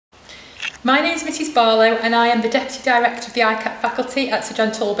My name is Mrs Barlow and I am the Deputy Director of the ICAT faculty at Sir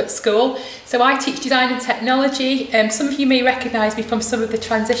John Talbot School. So I teach design and technology. Some of you may recognise me from some of the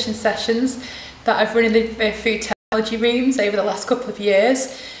transition sessions that I've run in the food technology rooms over the last couple of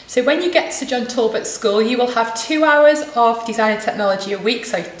years. So when you get to Sir John Talbot School, you will have 2 hours of design and technology a week,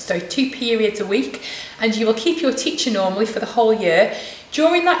 so 2 periods a week, and you will keep your teacher normally for the whole year.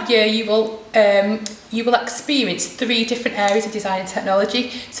 During that year, you will experience 3 different areas of design and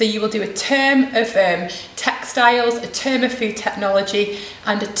technology. So you will do a term of textiles, a term of food technology,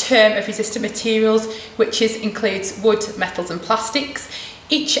 and a term of resistant materials, which includes wood, metals and plastics.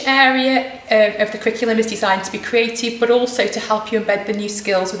 Each area of the curriculum is designed to be creative, but also to help you embed the new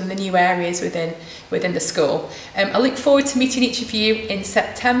skills within the new areas within the school. I look forward to meeting each of you in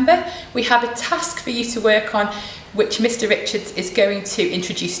September. We have a task for you to work on, which Mr. Richards is going to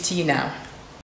introduce to you now.